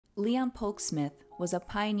Leon Polk Smith was a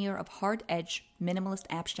pioneer of hard-edged, minimalist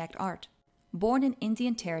abstract art. Born in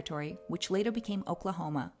Indian Territory, which later became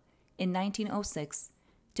Oklahoma, in 1906,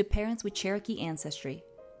 to parents with Cherokee ancestry,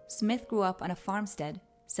 Smith grew up on a farmstead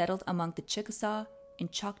settled among the Chickasaw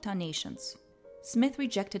and Choctaw nations. Smith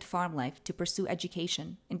rejected farm life to pursue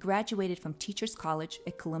education and graduated from Teachers College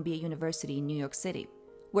at Columbia University in New York City,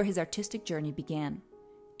 where his artistic journey began.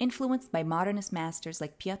 Influenced by modernist masters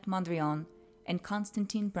like Piet Mondrian and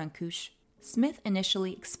Constantin Brancusi, Smith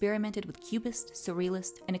initially experimented with Cubist,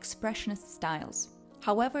 Surrealist, and Expressionist styles.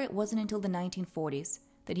 However, it wasn't until the 1940s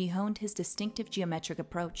that he honed his distinctive geometric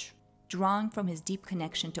approach, drawing from his deep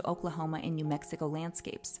connection to Oklahoma and New Mexico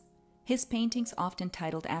landscapes. His paintings, often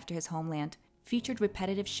titled after his homeland, featured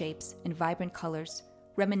repetitive shapes and vibrant colors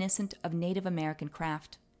reminiscent of Native American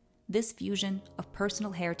craft. This fusion of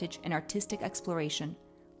personal heritage and artistic exploration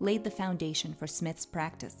laid the foundation for Smith's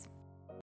practice.